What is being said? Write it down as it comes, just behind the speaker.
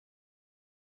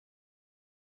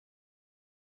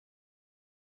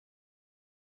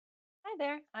Hi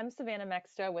there, I'm Savannah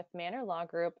Mexto with Mannor Law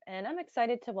Group, and I'm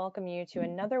excited to welcome you to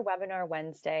another webinar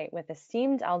Wednesday with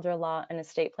esteemed elder law and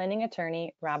estate planning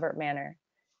attorney, Robert Mannor.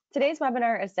 Today's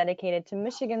webinar is dedicated to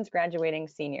Michigan's graduating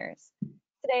seniors.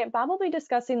 Today, Bob will be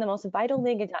discussing the most vital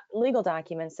legal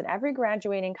documents that every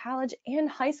graduating college and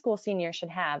high school senior should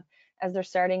have as they're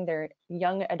starting their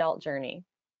young adult journey.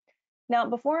 Now,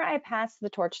 before I pass the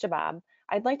torch to Bob,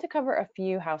 I'd like to cover a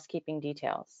few housekeeping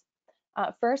details.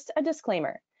 First, a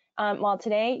disclaimer. While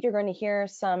today you're going to hear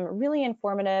some really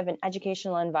informative and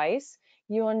educational advice,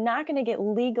 you are not going to get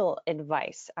legal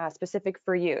advice specific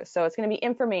for you. So it's going to be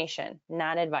information,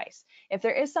 not advice. If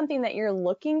there is something that you're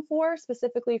looking for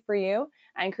specifically for you,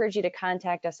 I encourage you to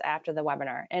contact us after the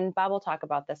webinar. And Bob will talk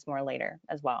about this more later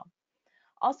as well.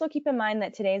 Also keep in mind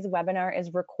that today's webinar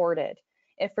is recorded.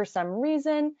 If for some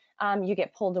reason you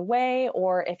get pulled away,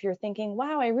 or if you're thinking,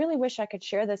 wow, I really wish I could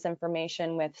share this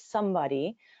information with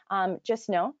somebody, just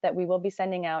know that we will be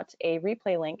sending out a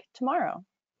replay link tomorrow,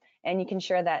 and you can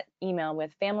share that email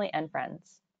with family and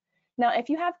friends. Now, if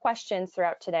you have questions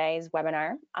throughout today's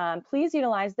webinar, please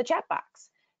utilize the chat box.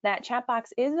 That chat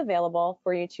box is available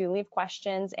for you to leave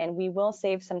questions, and we will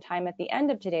save some time at the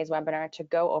end of today's webinar to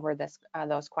go over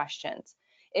those questions.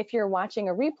 If you're watching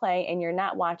a replay and you're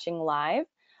not watching live,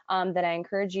 then I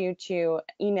encourage you to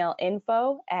email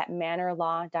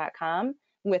info@mannorlaw.com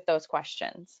with those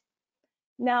questions.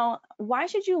 Now, why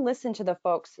should you listen to the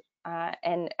folks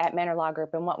at Mannor Law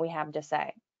Group and what we have to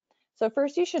say? So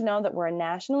first, you should know that we're a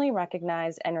nationally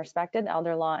recognized and respected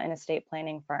elder law and estate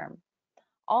planning firm.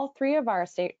 All three of our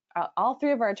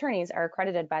attorneys are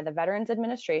accredited by the Veterans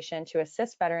Administration to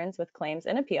assist veterans with claims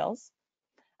and appeals.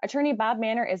 Attorney Bob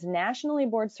Mannor is nationally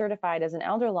board certified as an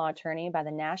elder law attorney by the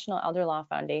National Elder Law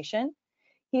Foundation.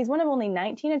 He's one of only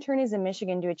 19 attorneys in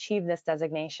Michigan to achieve this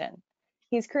designation.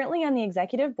 He's currently on the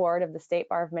executive board of the State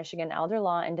Bar of Michigan Elder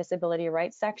Law and Disability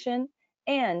Rights Section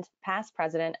and past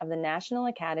president of the National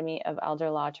Academy of Elder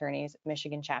Law Attorneys,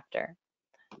 Michigan chapter.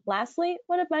 Lastly,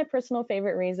 one of my personal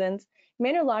favorite reasons,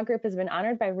 Mannor Law Group has been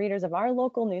honored by readers of our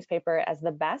local newspaper as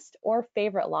the best or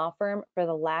favorite law firm for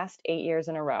the last 8 years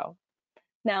in a row.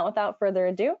 Now, without further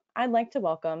ado, I'd like to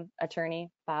welcome attorney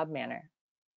Bob Mannor.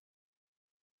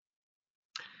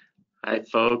 Hi,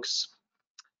 folks.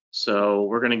 So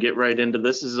we're going to get right into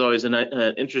this. This is always an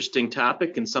interesting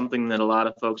topic and something that a lot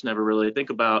of folks never really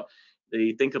think about.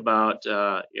 They think about,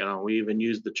 we even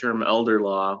use the term elder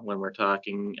law when we're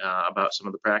talking about some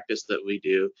of the practice that we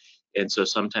do. And so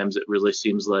sometimes it really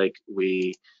seems like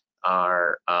we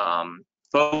are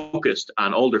focused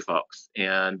on older folks.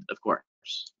 And of course,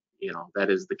 that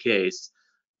is the case.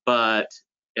 But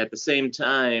at the same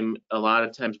time, a lot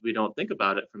of times we don't think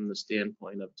about it from the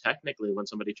standpoint of technically when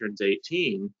somebody turns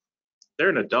 18, they're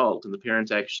an adult and the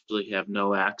parents actually have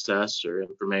no access or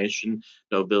information,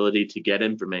 no ability to get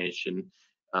information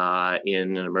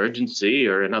in an emergency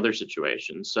or in other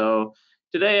situations. So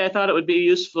today I thought it would be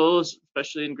useful,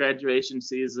 especially in graduation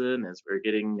season, as we're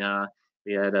getting,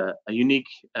 we had a unique,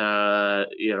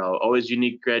 always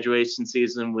unique graduation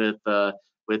season with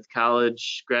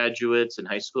college graduates and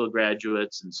high school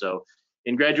graduates. And so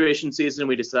in graduation season,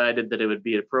 we decided that it would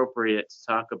be appropriate to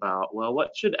talk about, well,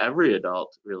 what should every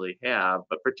adult really have,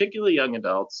 but particularly young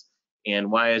adults, and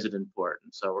why is it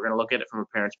important? So we're going to look at it from a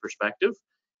parent's perspective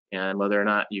and whether or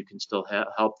not you can still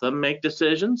help them make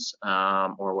decisions,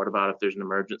 or what about if there's an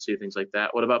emergency, things like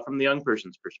that. What about from the young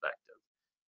person's perspective?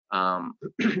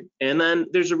 And then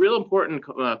there's a real important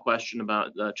question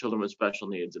about children with special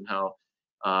needs and how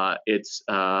it's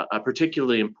a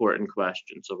particularly important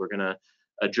question. So we're going to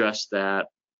address that.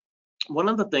 One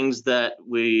of the things that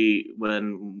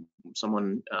when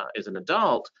someone is an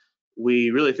adult, we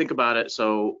really think about it.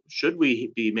 So should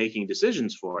we be making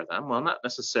decisions for them? Well, not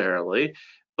necessarily,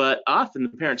 but often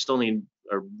the parents still need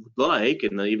or would like,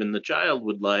 and even the child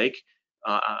would like,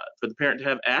 for the parent to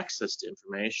have access to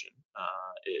information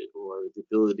or the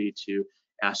ability to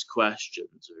ask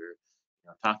questions or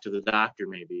talk to the doctor,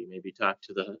 maybe talk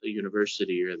to the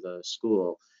university or the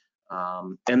school.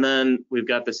 And then we've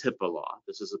got this HIPAA law.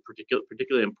 This is a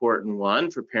particularly important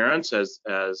one for parents as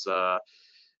the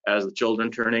children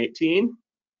turn 18,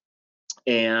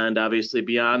 and obviously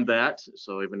beyond that.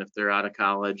 So even if they're out of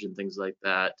college and things like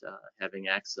that, having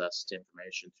access to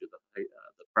information through the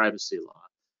privacy law,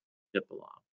 HIPAA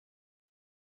law.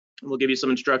 We'll give you some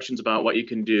instructions about what you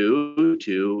can do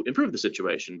to improve the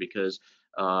situation, because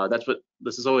that's what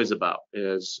this is always about,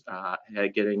 is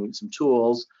getting some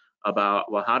tools about,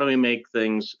 well, how do we make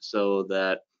things so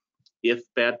that if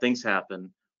bad things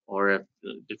happen or if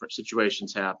different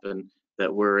situations happen,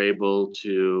 that we're able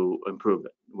to improve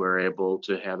it. We're able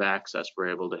to have access, we're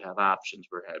able to have options,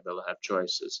 we're able to have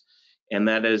choices. And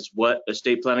that is what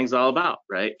estate planning is all about,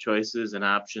 right? Choices and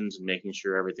options and making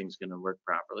sure everything's going to work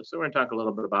properly. So we're going to talk a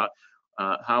little bit about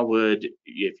how would,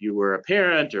 if you were a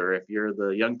parent or if you're the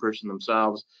young person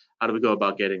themselves, how do we go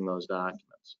about getting those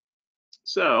documents?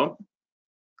 So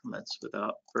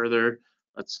without further,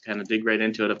 let's kind of dig right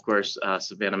into it. Of course,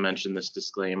 Savannah mentioned this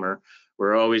disclaimer.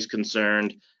 We're always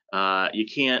concerned. You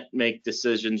can't make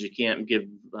decisions. You can't give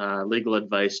legal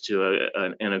advice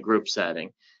in a group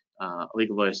setting.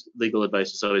 Legal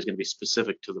advice is always going to be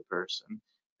specific to the person.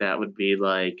 That would be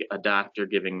like a doctor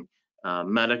giving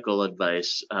medical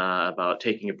advice about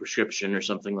taking a prescription or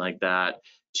something like that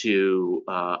to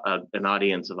an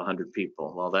audience of 100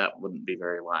 people. Well, that wouldn't be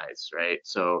very wise, right?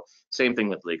 So same thing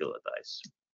with legal advice.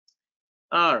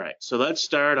 All right, so let's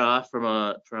start off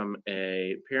from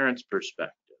a parent's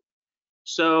perspective.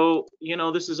 So,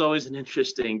 this is always an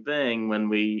interesting thing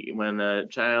when a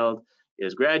child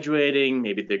is graduating,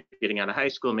 maybe they're getting out of high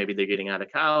school, maybe they're getting out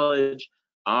of college.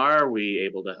 Are we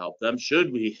able to help them?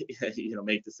 Should we,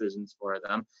 make decisions for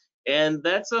them? And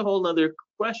that's a whole other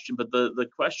question. But the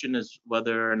question is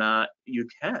whether or not you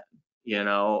can.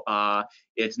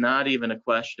 It's not even a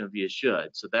question of you should.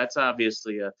 So that's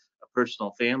obviously a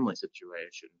personal family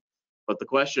situation. But the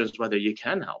question is whether you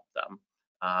can help them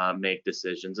make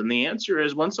decisions. And the answer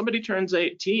is when somebody turns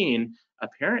 18, a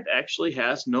parent actually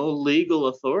has no legal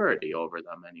authority over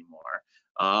them anymore.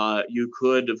 You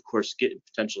could, of course,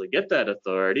 potentially get that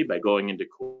authority by going into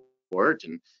court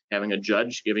and having a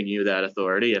judge giving you that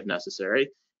authority if necessary.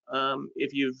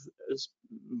 If you've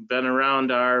been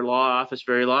around our law office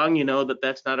very long, you know that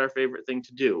that's not our favorite thing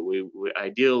to do.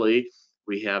 Ideally,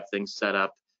 we have things set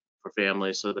up for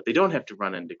families so that they don't have to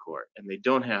run into court and they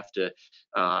don't have to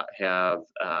have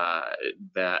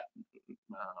that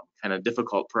kind of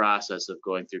difficult process of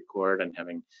going through court and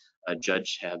having a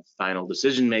judge have final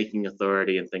decision-making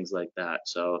authority and things like that.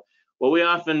 So what we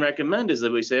often recommend is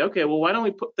that we say, okay, well, why don't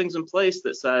we put things in place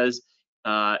that says,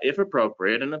 if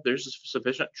appropriate, and if there's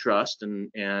sufficient trust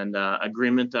and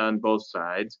agreement on both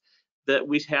sides, that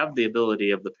we have the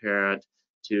ability of the parent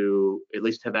to at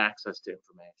least have access to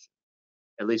information,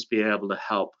 at least be able to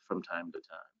help from time to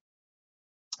time.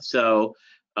 So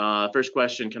first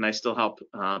question, can I still help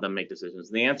them make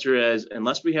decisions? The answer is,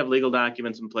 unless we have legal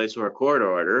documents in place or a court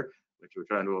order, which we're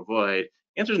trying to avoid,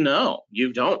 the answer is no.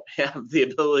 You don't have the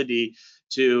ability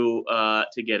to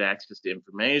get access to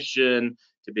information,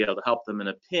 to be able to help them in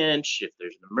a pinch. If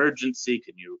there's an emergency,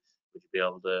 would you be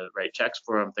able to write checks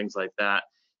for them, things like that.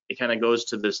 It kind of goes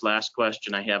to this last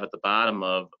question I have at the bottom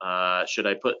of should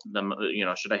I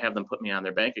have them put me on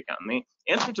their bank account? And the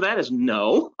answer to that is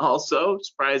no. Also,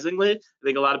 surprisingly, I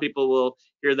think a lot of people will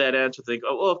hear that answer, think,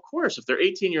 oh, well, of course, if they're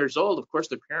 18 years old, of course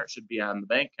their parents should be on the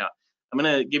bank account. I'm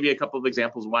going to give you a couple of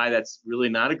examples why that's really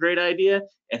not a great idea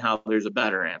and how there's a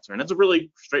better answer. And it's a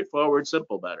really straightforward,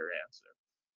 simple, better answer.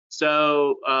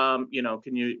 So,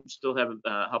 can you still have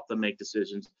help them make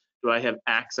decisions? Do I have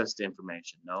access to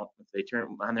information? No. If they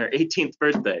turn on their 18th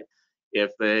birthday,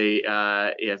 if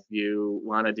you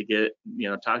wanted to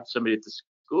talk to somebody at the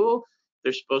school,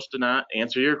 they're supposed to not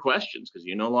answer your questions because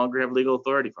you no longer have legal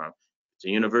authority for them. It's a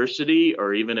university,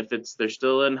 or even if they're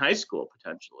still in high school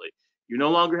potentially, you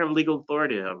no longer have legal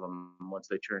authority of them once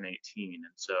they turn 18. And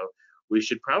so we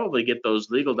should probably get those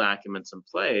legal documents in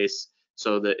place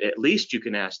so that at least you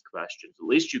can ask questions, at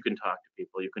least you can talk to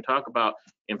people, you can talk about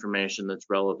information that's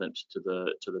relevant to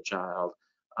the child,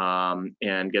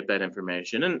 and get that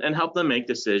information and help them make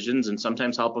decisions, and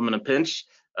sometimes help them in a pinch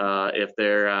if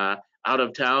they're out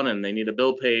of town and they need a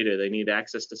bill paid, or they need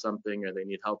access to something, or they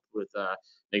need help with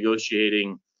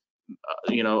negotiating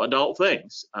adult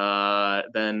things.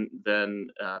 Then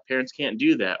parents can't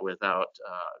do that without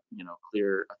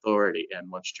clear authority.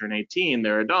 And once you turn 18,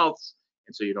 they're adults,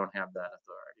 and so you don't have that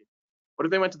authority. What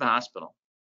if they went to the hospital?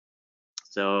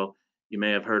 So you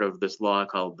may have heard of this law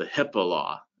called the HIPAA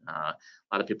law. A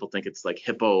lot of people think it's like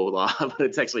Hippo law, but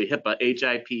it's actually HIPAA,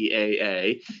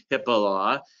 HIPAA, HIPAA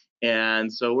law.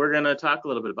 And so we're going to talk a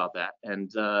little bit about that.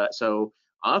 And so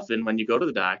often when you go to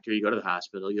the doctor, you go to the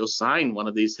hospital, you'll sign one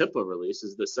of these HIPAA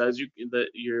releases that says that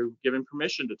you're given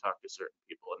permission to talk to certain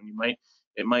people. And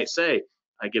it might say,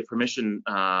 I give permission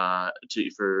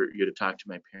for you to talk to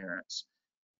my parents.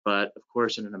 But of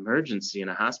course, in an emergency, in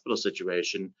a hospital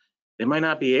situation, they might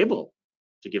not be able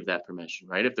to give that permission,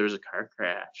 right? If there's a car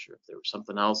crash, or if there was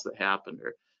something else that happened,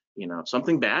 or if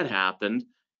something bad happened,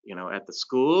 at the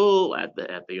school, at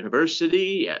the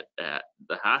university, at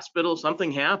the hospital,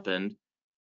 something happened.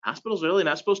 Hospitals are really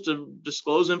not supposed to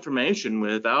disclose information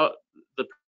without the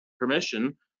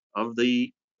permission of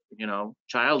the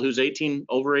child who's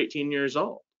over 18 years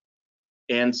old.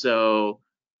 And so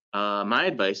my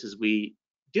advice is we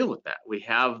deal with that. We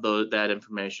have that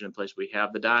information in place. We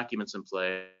have the documents in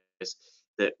place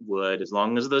that would, as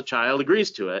long as the child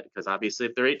agrees to it, because obviously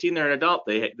if they're 18, they're an adult,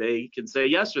 they can say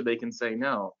yes or they can say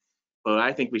no. But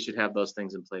I think we should have those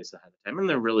things in place ahead of time, and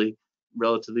they're really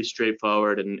relatively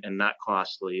straightforward and not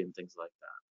costly and things like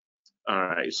that. All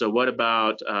right. So what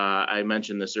about? I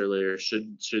mentioned this earlier.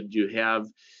 Should you have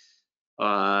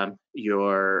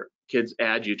your kids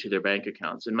add you to their bank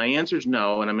accounts? And my answer is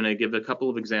no. And I'm going to give a couple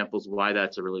of examples why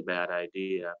that's a really bad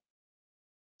idea.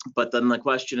 But then the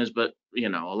question is, but a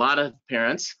lot of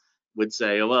parents would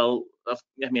say, well,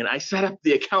 I mean, I set up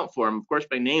the account for them. Of course,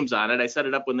 my name's on it. I set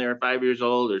it up when they were 5 years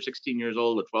old or 16 years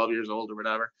old or 12 years old or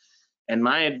whatever. And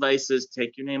my advice is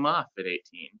take your name off at 18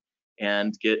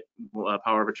 and get a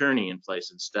power of attorney in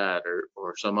place instead,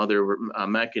 or some other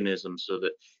mechanism so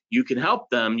that you can help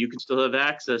them. You can still have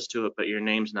access to it, but your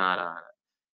name's not on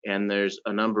it. And there's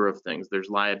a number of things. There's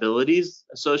liabilities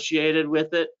associated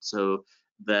with it, so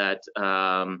that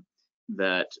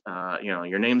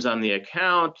your name's on the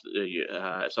account.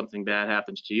 If something bad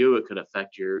happens to you, it could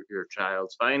affect your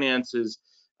child's finances.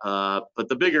 But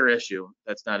the bigger issue,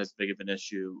 that's not as big of an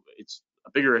issue. It's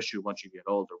a bigger issue once you get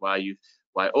older.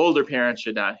 Why older parents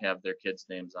should not have their kids'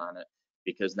 names on it,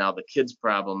 because now the kids'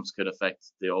 problems could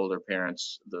affect the older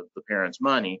parents, the parents'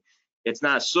 money. It's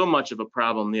not so much of a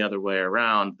problem the other way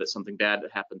around, that something bad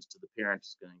that happens to the parent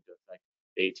is going to affect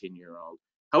the 18-year-old.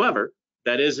 However,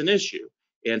 that is an issue.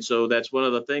 And so that's one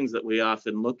of the things that we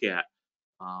often look at.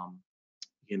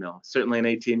 Certainly an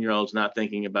 18-year-old's not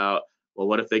thinking about, well,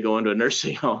 what if they go into a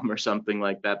nursing home or something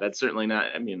like that? That's certainly not,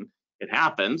 I mean, it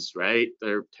happens, right?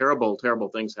 There terrible, terrible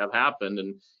things have happened,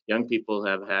 and young people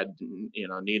have had,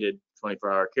 needed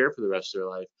 24-hour care for the rest of their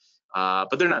life.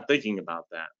 But they're not thinking about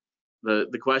that.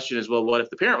 The question is, well, what if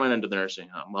the parent went into the nursing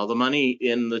home? Well, the money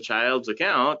in the child's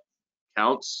account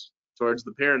counts towards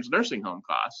the parent's nursing home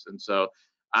costs. And so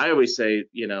I always say,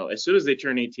 as soon as they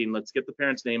turn 18, let's get the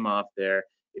parent's name off there.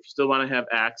 If you still want to have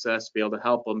access, be able to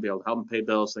help them pay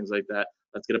bills, things like that,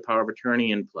 let's get a power of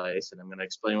attorney in place. And I'm going to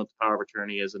explain what the power of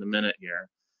attorney is in a minute here.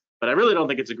 But I really don't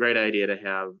think it's a great idea to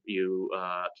have you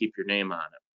keep your name on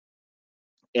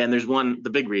it. And there's the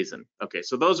big reason. Okay,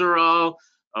 so those are all,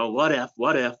 what if,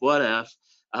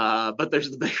 but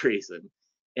there's the big reason.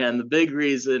 And the big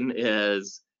reason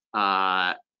is,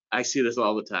 I see this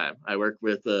all the time. I work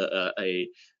with a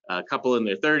couple in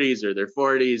their 30s or their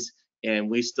 40s,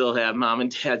 and we still have mom and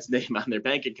dad's name on their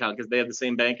bank account because they have the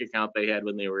same bank account they had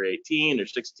when they were 18 or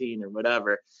 16 or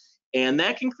whatever. And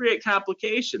that can create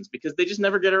complications because they just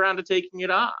never get around to taking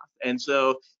it off. And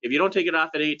so if you don't take it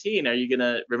off at 18, are you going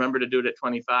to remember to do it at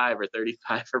 25 or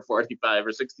 35 or 45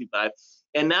 or 65?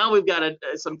 And now we've got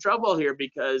some trouble here,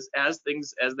 because as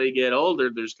they get older,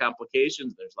 there's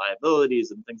complications, there's liabilities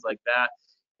and things like that.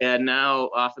 And now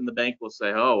often the bank will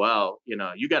say, oh, well,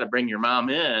 you got to bring your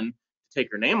mom in to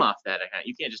take her name off that account.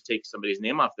 You can't just take somebody's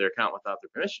name off their account without their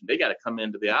permission. They got to come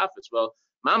into the office. Well,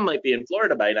 mom might be in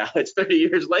Florida by now. It's 30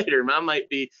 years later. Mom might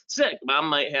be sick. Mom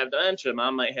might have dementia.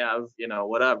 Mom might have,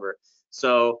 whatever.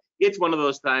 So it's one of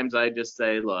those times I just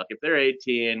say, look, if they're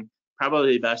 18,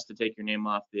 probably best to take your name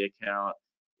off the account.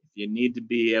 If you need to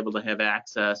be able to have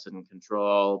access and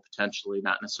control, potentially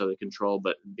not necessarily control,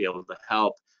 but be able to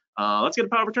help, let's get a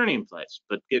power of attorney in place,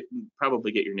 but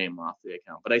probably get your name off the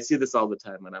account. But I see this all the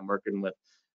time when I'm working with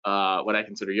what I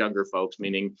consider younger folks,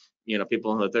 meaning,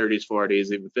 people in the 30s,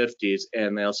 40s, even 50s,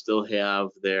 and they'll still have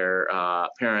their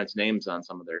parents' names on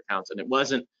some of their accounts. And it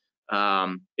wasn't,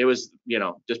 it was,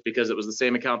 just because it was the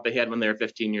same account they had when they were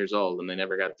 15 years old, and they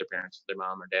never got their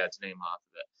mom or dad's name off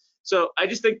of it. So I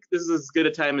just think this is as good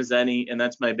a time as any, and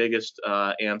that's my biggest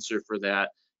answer for that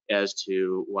as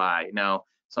to why. Now,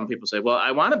 some people say, well,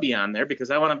 I want to be on there because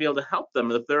I want to be able to help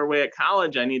them. If they're away at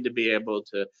college, I need to be able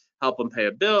to help them pay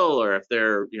a bill, or if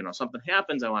they're, something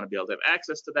happens, I want to be able to have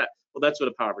access to that. Well, that's what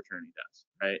a power of attorney does,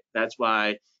 right? That's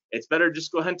why it's better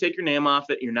just go ahead and take your name off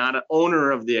it. You're not an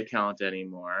owner of the account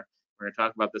anymore. We're going to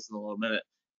talk about this in a little minute.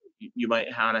 You might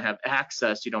want to have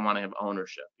access. You don't want to have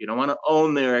ownership. You don't want to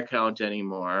own their account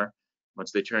anymore.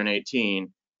 Once they turn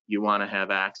 18, you want to have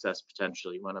access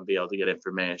potentially. You want to be able to get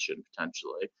information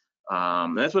potentially.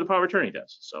 That's what a power of attorney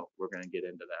does. So we're going to get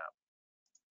into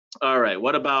that. All right,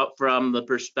 what about from the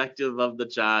perspective of the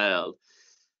child?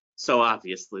 So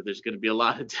obviously there's going to be a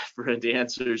lot of different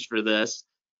answers for this.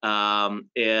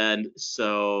 And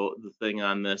so the thing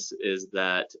on this is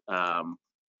that,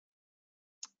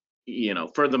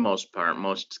 for the most part,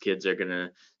 most kids are going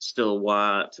to still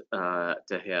want to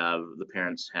have the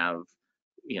parents have,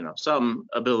 some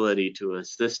ability to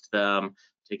assist them,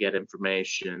 to get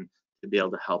information, to be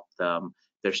able to help them.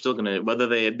 they're still going to, whether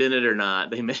they admit it or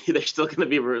not, they're still going to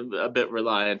be a bit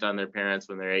reliant on their parents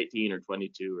when they're 18 or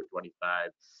 22 or 25,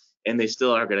 and they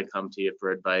still are going to come to you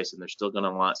for advice, and they're still going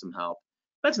to want some help.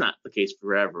 That's not the case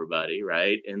for everybody,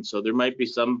 right? And so there might be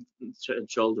some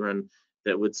children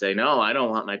that would say, no, I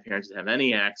don't want my parents to have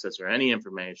any access or any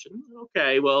information.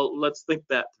 Okay, well, let's think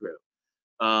that through.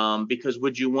 Because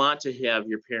would you want to have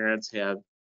your parents have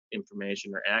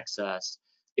information or access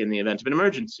in the event of an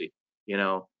emergency? You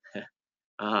know,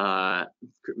 uh,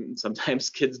 sometimes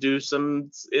kids do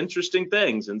some interesting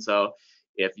things, and so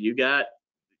if you got,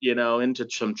 into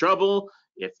some trouble,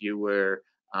 if you were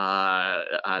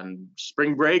on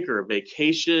spring break or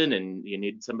vacation and you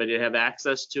need somebody to have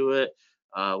access to it,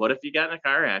 what if you got in a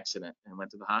car accident and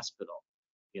went to the hospital?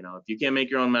 If you can't make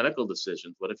your own medical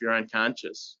decisions, what if you're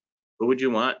unconscious? Who would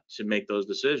you want to make those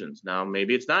decisions? Now,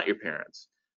 maybe it's not your parents.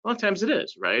 A lot of times it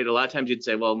is, right? A lot of times you'd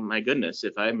say, well, my goodness,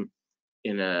 if I'm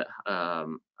in a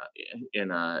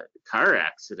car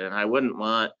accident, I wouldn't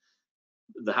want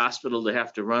the hospital to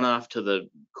have to run off to the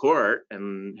court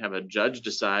and have a judge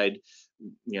decide,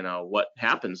 what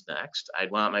happens next. I'd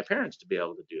want my parents to be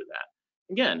able to do that.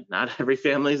 Again, not every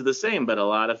family is the same, but a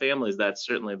lot of families, that's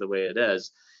certainly the way it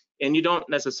is. And you don't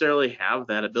necessarily have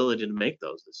that ability to make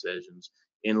those decisions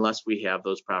unless we have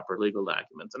those proper legal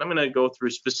documents. And I'm going to go through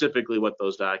specifically what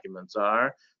those documents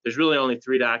are. There's really only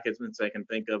 3 documents I can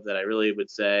think of that I really would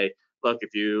say, look,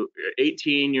 if you're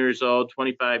 18 years old,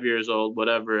 25 years old,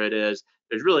 whatever it is,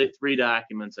 there's really 3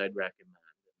 documents I'd recommend,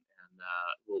 and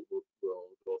we'll go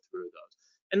through those.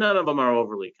 And none of them are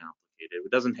overly complicated.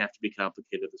 It doesn't have to be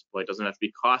complicated at this point. It doesn't have to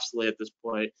be costly at this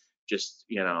point. Just,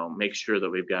 make sure that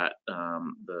we've got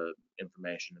the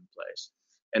information in place.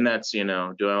 And that's, do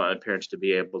I want my parents to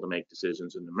be able to make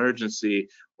decisions in an emergency?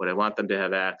 Would I want them to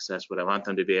have access? Would I want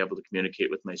them to be able to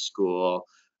communicate with my school?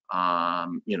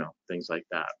 Things like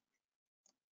that.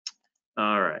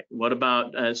 All right, what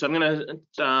about, so I'm going to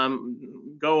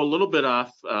go a little bit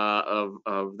off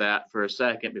of that for a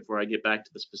second before I get back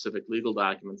to the specific legal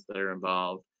documents that are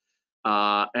involved.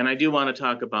 And I do want to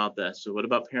talk about this. So what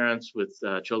about parents with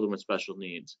children with special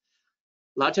needs?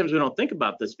 A lot of times we don't think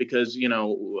about this because,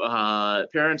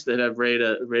 parents that have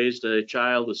raised a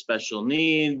child with special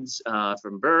needs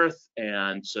from birth.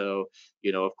 And so,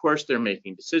 of course, they're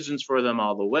making decisions for them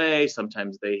all the way.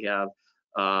 Sometimes they have,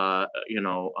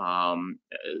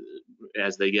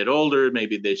 as they get older,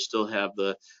 maybe they still have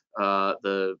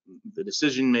the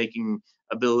decision-making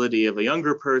ability of a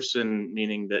younger person,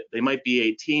 meaning that they might be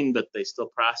 18, but they still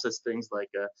process things like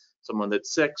someone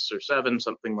that's 6 or 7,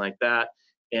 something like that.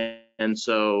 And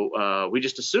so we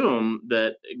just assume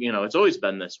that, it's always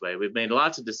been this way. We've made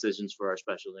lots of decisions for our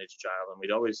special needs child, and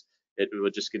it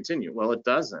would just continue. Well, it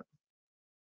doesn't.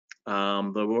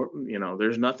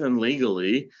 There's nothing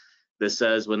legally that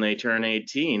says when they turn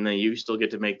 18 that you still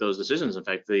get to make those decisions. In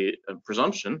fact, the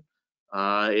presumption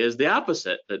is the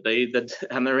opposite, that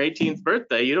on their 18th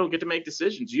birthday, you don't get to make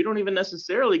decisions. You don't even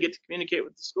necessarily get to communicate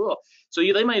with the school. So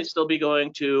they might still be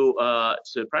going to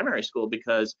primary school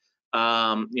because,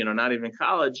 not even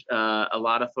college. A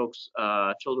lot of folks,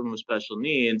 children with special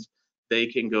needs, they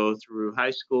can go through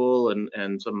high school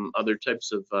and some other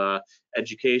types of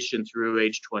education through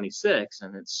age 26,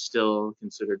 and it's still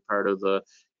considered part of the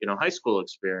high school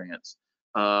experience.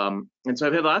 And so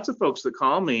I've had lots of folks that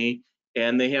call me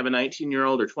and they have a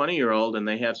 19-year-old or 20-year-old and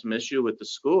they have some issue with the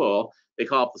school. They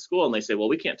call up the school and they say, well,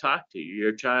 we can't talk to you.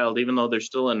 Your child, even though they're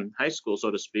still in high school, so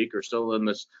to speak, or still in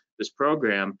this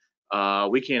program,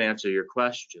 we can't answer your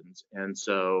questions. And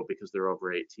so, because they're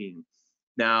over 18.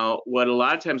 Now, what a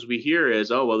lot of times we hear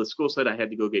is, oh, well, the school said I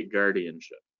had to go get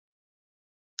guardianship.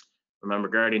 Remember,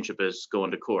 guardianship is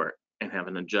going to court and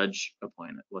having a judge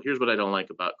appointed. Well, here's what I don't like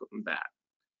about that.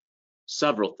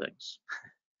 Several things.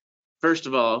 First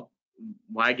of all,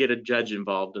 why get a judge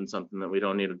involved in something that we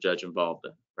don't need a judge involved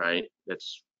in, right?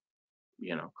 That's,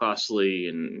 costly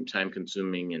and time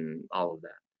consuming and all of that.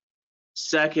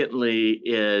 Secondly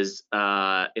is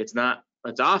it's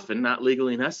often not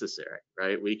legally necessary,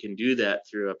 right? We can do that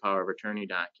through a power of attorney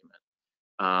document.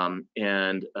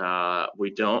 And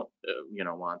we don't,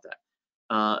 want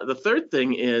that. The third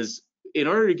thing is, in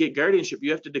order to get guardianship,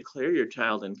 you have to declare your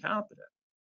child incompetent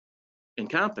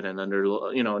under,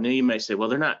 and then you may say, well,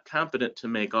 they're not competent to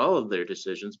make all of their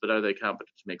decisions, but are they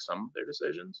competent to make some of their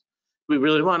decisions? We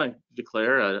really want to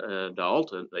declare an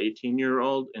adult, an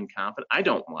 18-year-old incompetent? I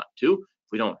don't want to.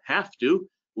 We don't have to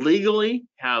legally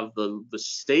have the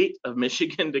state of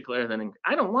Michigan declare that.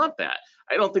 I don't want that.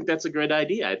 I don't think that's a great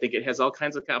idea. I think it has all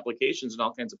kinds of complications and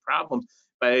all kinds of problems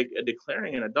by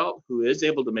declaring an adult who is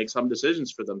able to make some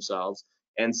decisions for themselves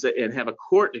and have a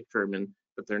court determine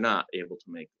but they're not able to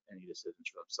make any decisions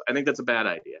for themselves. I think that's a bad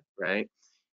idea, right?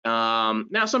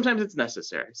 Now, sometimes it's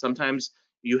necessary. Sometimes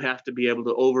you have to be able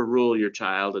to overrule your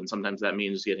child, and sometimes that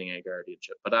means getting a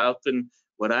guardianship. But often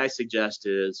what I suggest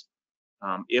is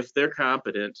if they're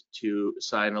competent to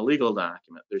sign a legal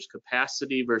document, there's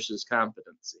capacity versus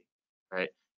competency, right?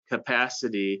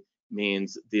 Capacity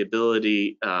means the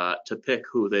ability to pick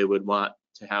who they would want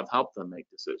to have help them make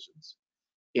decisions.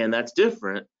 And that's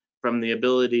different from the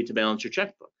ability to balance your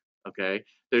checkbook, okay?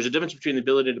 There's a difference between the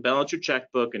ability to balance your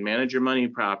checkbook and manage your money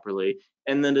properly,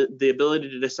 and then the ability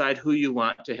to decide who you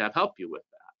want to have help you with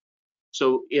that.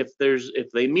 So if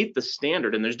they meet the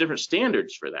standard, and there's different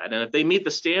standards for that, and if they meet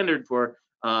the standard for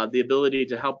the ability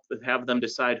to have them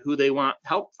decide who they want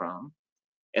help from,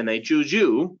 and they choose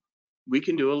you, we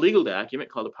can do a legal document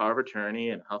called a power of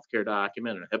attorney and a healthcare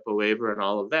document and a HIPAA waiver and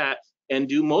all of that, and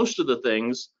do most of the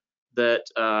things that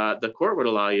the court would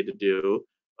allow you to do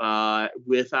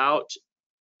without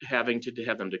having to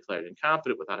have them declared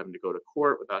incompetent, without having to go to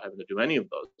court, without having to do any of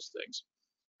those things.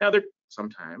 Now, there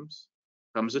sometimes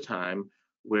comes a time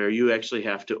where you actually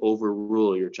have to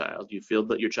overrule your child. You feel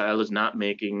that your child is not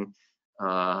making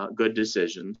good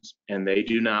decisions, and they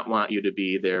do not want you to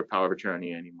be their power of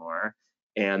attorney anymore,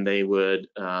 and they would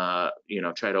try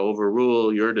to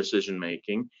overrule your decision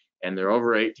making, and they're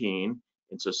over 18,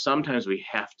 and so sometimes we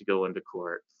have to go into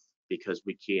court because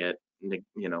we can't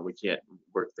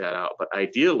work that out. But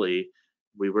ideally,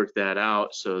 we work that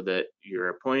out so that you're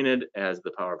appointed as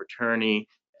the power of attorney,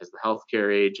 as the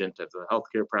healthcare agent, as the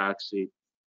healthcare proxy,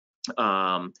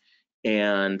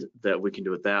 and that we can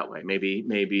do it that way. Maybe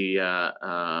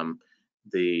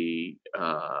the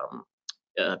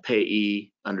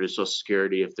payee under Social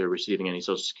Security, if they're receiving any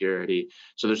Social Security.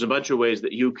 So there's a bunch of ways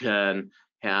that you can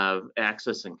have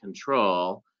access and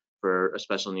control for a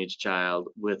special needs child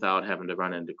without having to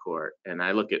run into court. And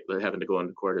I look at having to go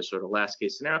into court as sort of last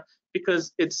case scenario,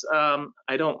 because it's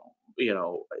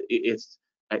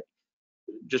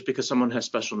just because someone has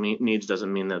special needs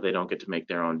doesn't mean that they don't get to make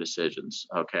their own decisions,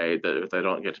 okay? That they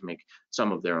don't get to make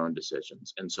some of their own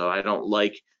decisions. And so I don't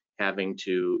like having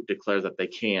to declare that they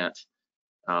can't,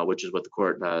 which is what the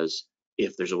court does,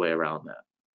 if there's a way around that.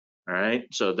 All right,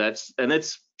 so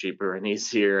it's cheaper and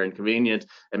easier and convenient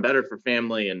and better for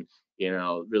family, and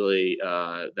really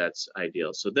that's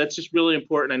ideal. So that's just really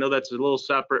important. I know that's a little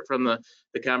separate from the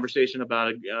conversation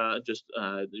about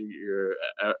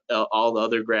all the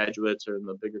other graduates or in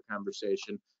the bigger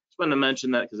conversation. Just wanted to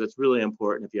mention that because it's really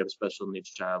important if you have a special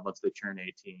needs child once they turn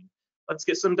 18. Let's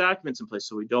get some documents in place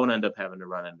so we don't end up having to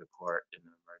run into court in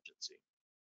an emergency.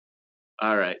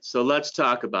 All right, so let's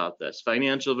talk about this.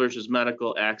 Financial versus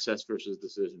medical, access versus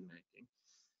decision making.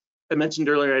 I mentioned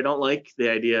earlier, I don't like the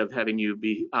idea of having you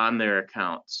be on their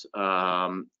accounts.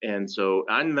 And so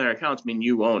on their accounts mean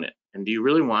you own it. And do you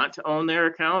really want to own their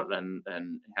account and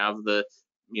have the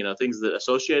things that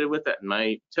associated with it? And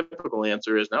my typical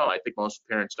answer is no. I think most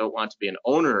parents don't want to be an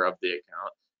owner of the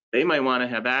account. They might want to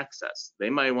have access. They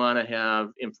might want to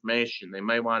have information. They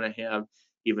might want to have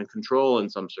even control in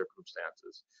some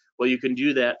circumstances. Well, you can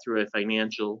do that through a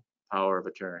financial power of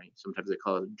attorney. Sometimes they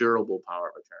call it a durable power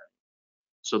of attorney.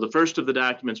 So the first of the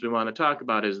documents we want to talk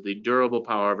about is the durable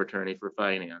power of attorney for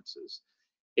finances.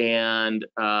 And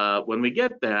when we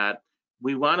get that,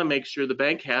 we want to make sure the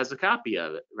bank has a copy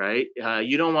of it, right?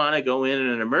 You don't want to go in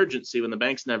an emergency when the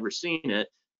bank's never seen it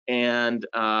and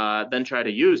then try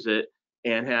to use it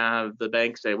and have the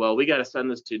bank say, well, we got to send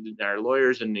this to our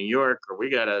lawyers in New York, or we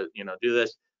got to do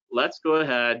this. Let's go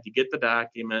ahead, you get the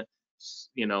document,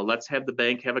 let's have the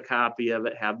bank have a copy of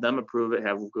it, have them approve it,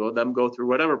 have them go through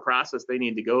whatever process they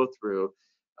need to go through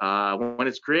when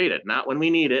it's created, not when we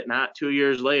need it, not 2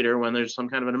 years later when there's some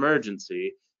kind of an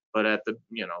emergency, but at the,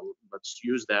 let's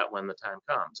use that when the time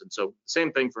comes. And so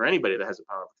same thing for anybody that has a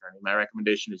power of attorney. My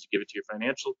recommendation is you give it to your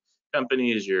financial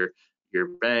companies, your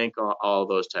bank, all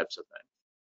those types of things.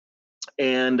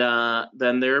 And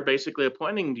then they're basically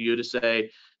appointing you to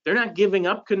say, they're not giving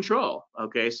up control,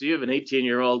 okay? So you have an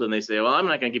 18-year-old and they say, well, I'm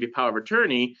not gonna give you power of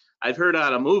attorney. I've heard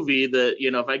on a movie that,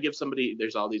 if I give somebody,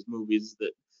 there's all these movies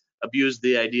that abuse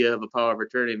the idea of a power of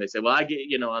attorney, and they say, well, I get,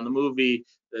 on the movie,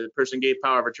 the person gave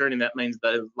power of attorney, that means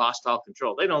they lost all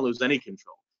control. They don't lose any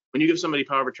control. When you give somebody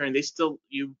power of attorney,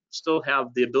 you still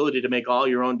have the ability to make all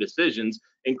your own decisions,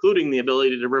 including the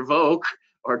ability to revoke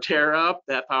or tear up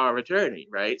that power of attorney,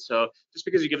 right? So just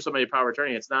because you give somebody a power of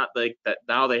attorney, it's not like that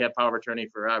now they have power of attorney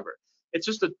forever. It's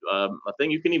just a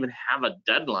thing. You can even have a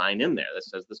deadline in there that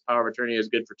says this power of attorney is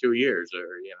good for 2 years, or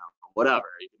whatever.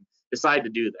 You can decide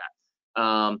to do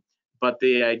that. But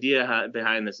the idea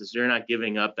behind this is you're not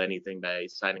giving up anything by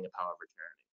signing a power of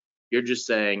attorney. You're just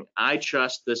saying, I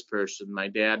trust this person, my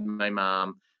dad, my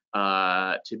mom,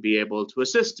 to be able to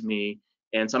assist me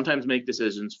and sometimes make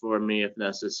decisions for me if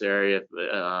necessary, if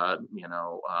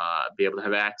be able to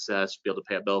have access, be able to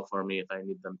pay a bill for me if I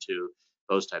need them to,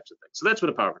 those types of things. So that's what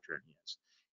a power of attorney is.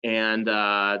 And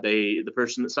the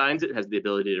person that signs it has the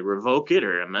ability to revoke it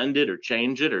or amend it or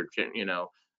change it or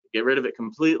get rid of it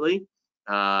completely.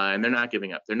 And they're not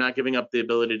giving up. They're not giving up the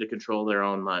ability to control their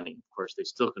own money. Of course, they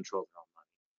still control their own money.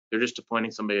 They're just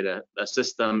appointing somebody to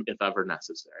assist them if ever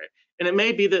necessary. And it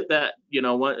may be that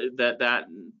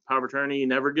power of attorney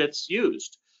never gets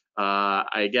used.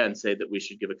 I again say that we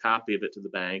should give a copy of it to the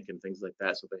bank and things like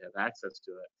that so they have access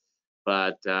to it.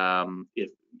 But if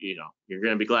you're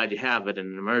going to be glad you have it in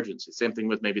an emergency. Same thing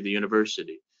with maybe the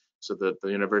university, so that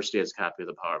the university has a copy of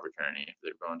the power of attorney if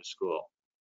they're going to school.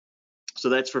 So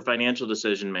that's for financial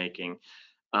decision making.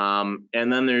 And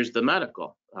then there's the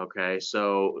medical. Okay,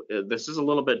 so this is a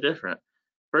little bit different.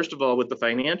 First of all, with the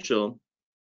financial,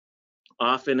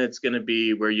 often it's going to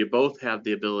be where you both have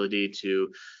the ability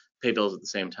to pay bills at the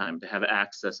same time, to have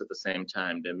access at the same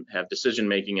time, to have decision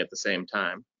making at the same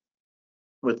time.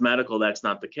 With medical, that's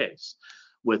not the case.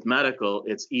 With medical,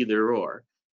 it's either or.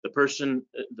 The person,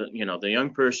 the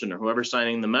young person or whoever's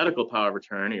signing the medical power of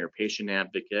attorney or patient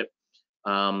advocate,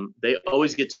 they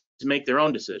always get to make their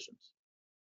own decisions.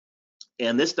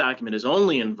 And this document is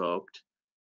only invoked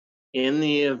in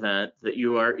the event that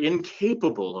you are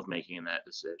incapable of making that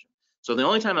decision. So the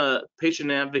only time a patient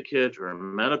advocate or a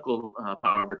medical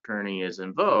power of attorney is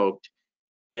invoked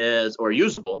is, or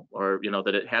usable, or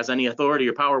that it has any authority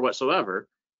or power whatsoever,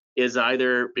 is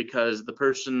either because the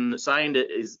person that signed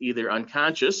it is either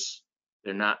unconscious,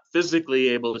 they're not physically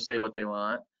able to say what they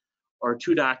want, or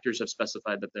two doctors have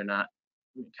specified that they're not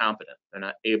competent, they're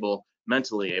not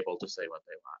mentally able to say what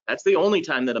they want. That's the only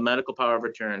time that a medical power of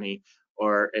attorney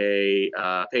or a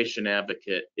patient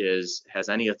advocate has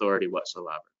any authority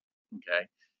whatsoever. Okay.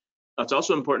 It's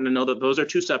also important to know that those are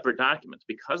two separate documents.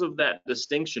 Because of that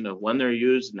distinction of when they're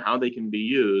used and how they can be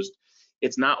used,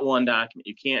 it's not one document.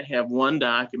 You can't have one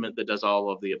document that does all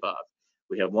of the above.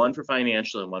 We have one for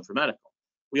financial and one for medical.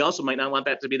 We also might not want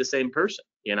that to be the same person.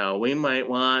 We might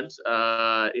want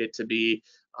it to be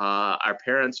our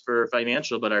parents for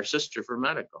financial, but our sister for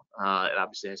medical. It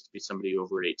obviously has to be somebody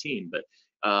over 18, but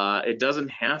it doesn't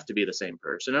have to be the same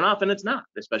person. And often it's not,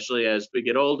 especially as we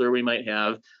get older, we might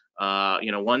have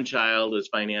one child is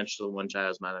financial, one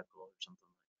child is medical, or something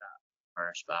like that, or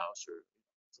a spouse, or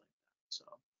something like that. So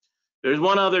there's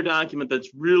one other document that's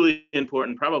really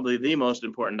important, probably the most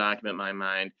important document in my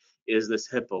mind, is this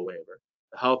HIPAA waiver,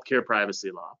 the healthcare privacy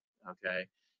law. Okay,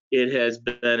 it has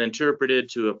been interpreted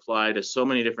to apply to so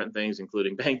many different things,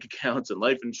 including bank accounts and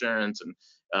life insurance,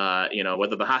 and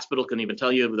whether the hospital can even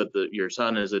tell you that your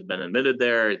son has been admitted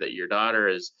there, that your daughter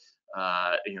has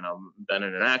been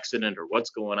in an accident, or what's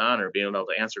going on, or being able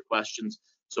to answer questions.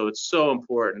 So it's so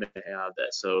important to have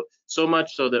that. So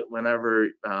much so that whenever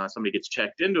somebody gets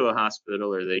checked into a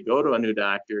hospital or they go to a new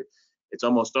doctor, it's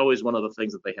almost always one of the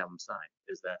things that they have them sign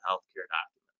is that healthcare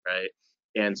document, right?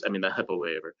 And I mean the HIPAA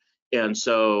waiver. And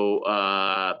so,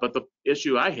 but the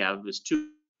issue I have is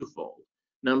twofold.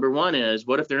 Number one is,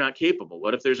 what if they're not capable?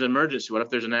 What if there's an emergency? What if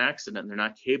there's an accident and they're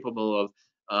not capable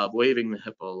of waiving the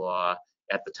HIPAA law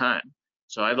at the time?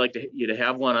 So I'd like you to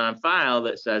have one on file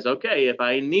that says, okay, if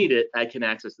I need it, I can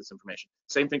access this information.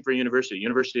 Same thing for university.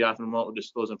 University often won't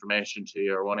disclose information to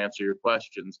you or won't answer your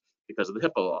questions because of the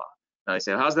HIPAA law. Now I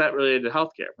say, how's that related to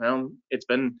healthcare? Well, it's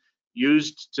been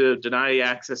used to deny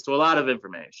access to a lot of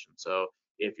information. So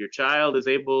if your child is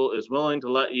willing to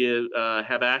let you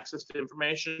have access to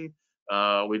information,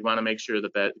 we'd want to make sure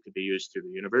that could be used through the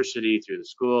university, through the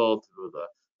school, through the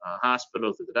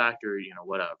hospital, through the doctor,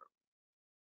 whatever.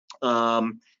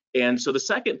 And so the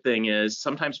second thing is,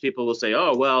 sometimes people will say,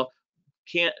 oh, well,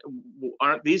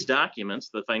 aren't these documents,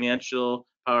 the financial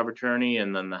power of attorney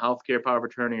and then the healthcare power of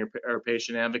attorney or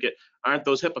patient advocate, aren't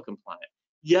those HIPAA compliant?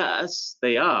 Yes,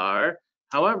 they are.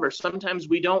 However, sometimes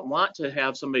we don't want to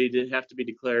have somebody to have to be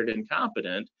declared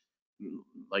incompetent,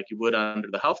 like you would under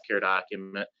the healthcare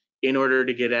document, in order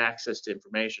to get access to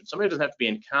information. Somebody doesn't have to be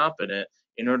incompetent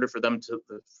in order for them to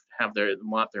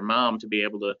want their mom to be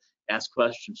able to ask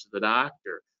questions to the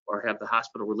doctor or have the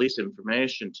hospital release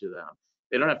information to them.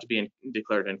 They don't have to be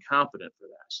declared incompetent for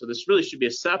that. So this really should be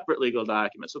a separate legal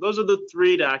document. So those are the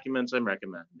three documents I'm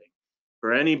recommending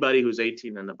for anybody who's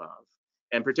 18 and above,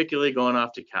 and particularly going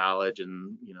off to college,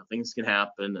 and things can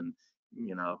happen, and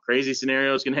crazy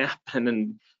scenarios can happen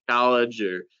in college,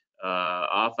 or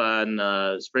off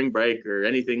on spring break or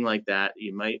anything like that.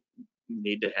 You might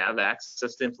need to have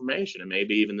access to information, and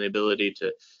maybe even the ability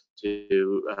to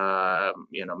to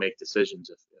make decisions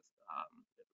if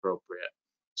appropriate.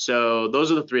 So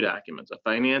those are the 3 documents: a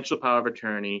financial power of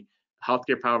attorney,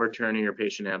 healthcare power of attorney or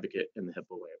patient advocate, and the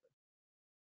HIPAA waiver.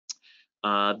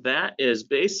 That is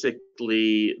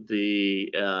basically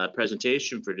the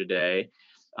presentation for today.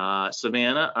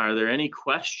 Savannah, are there any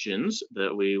questions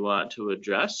that we want to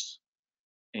address?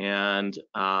 And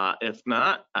if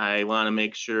not, I want to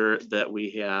make sure that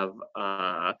we have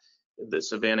that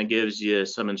Savannah gives you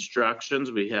some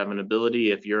instructions. We have an ability,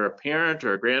 if you're a parent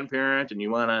or a grandparent and you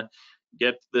want to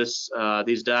get these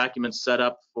documents set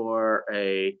up for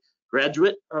a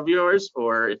graduate of yours,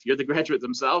 or if you're the graduate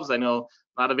themselves. I know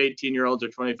a lot of 18-year-olds or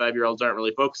 25-year-olds aren't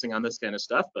really focusing on this kind of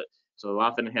stuff, but so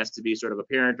often it has to be sort of a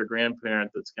parent or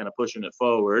grandparent that's kind of pushing it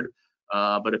forward.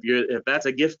 But if that's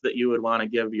a gift that you would want to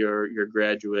give your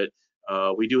graduate,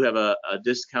 we do have a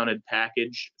discounted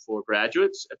package for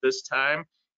graduates at this time,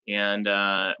 and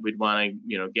we'd want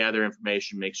to gather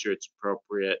information, make sure it's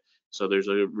appropriate. So there's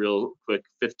a real quick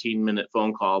 15-minute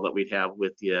phone call that we'd have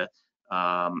with you,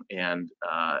 and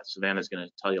Savannah's going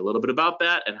to tell you a little bit about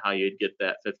that and how you'd get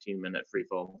that 15-minute free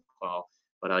phone call.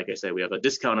 But like I say, we have a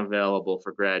discount available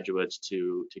for graduates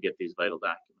to get these vital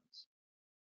documents.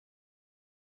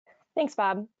 Thanks,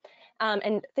 Bob.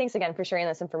 And thanks again for sharing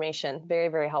this information. Very,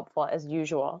 very helpful as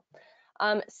usual.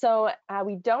 So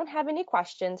we don't have any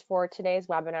questions for today's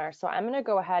webinar, so I'm going to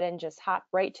go ahead and just hop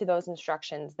right to those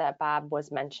instructions that Bob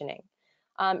was mentioning.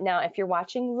 Now, if you're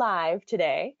watching live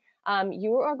today,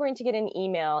 you are going to get an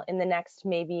email in the next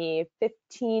maybe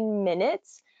 15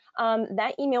 minutes.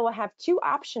 That email will have 2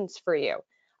 options for you.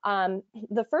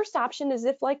 The first option is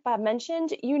if, like Bob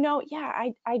mentioned, yeah,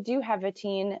 I do have a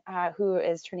teen who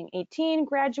is turning 18,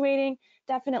 graduating,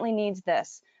 definitely needs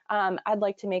this. I'd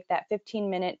like to make that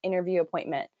 15-minute interview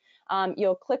appointment.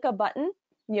 You'll click a button,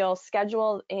 you'll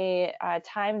schedule a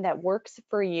time that works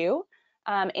for you,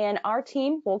 and our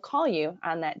team will call you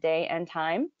on that day and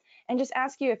time and just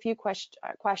ask you a few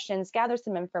questions, gather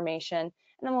some information, and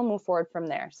then we'll move forward from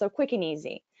there. So quick and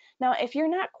easy. Now, if you're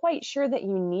not quite sure that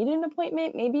you need an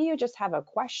appointment, maybe you just have a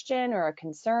question or a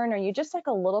concern, or you just like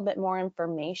a little bit more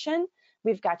information,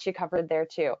 we've got you covered there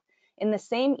too. In the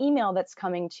same email that's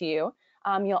coming to you,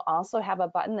 you'll also have a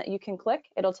button that you can click.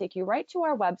 It'll take you right to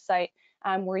our website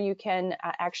where you can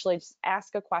actually just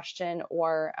ask a question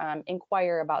or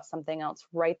inquire about something else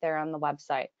right there on the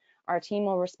website. Our team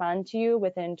will respond to you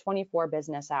within 24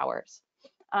 business hours.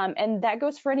 And that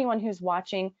goes for anyone who's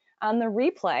watching on the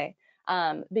replay.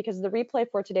 Because the replay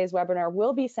for today's webinar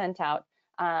will be sent out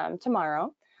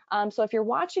tomorrow. So if you're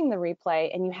watching the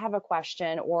replay and you have a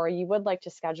question or you would like to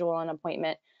schedule an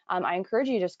appointment, I encourage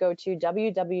you to just go to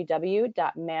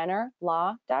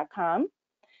www.mannorlaw.com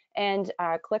and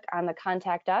click on the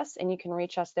Contact Us, and you can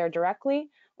reach us there directly,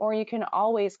 or you can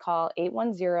always call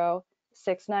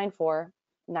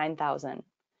 810-694-9000.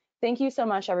 Thank you so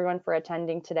much, everyone, for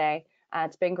attending today.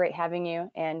 It's been great having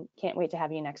you, and can't wait to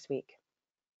have you next week.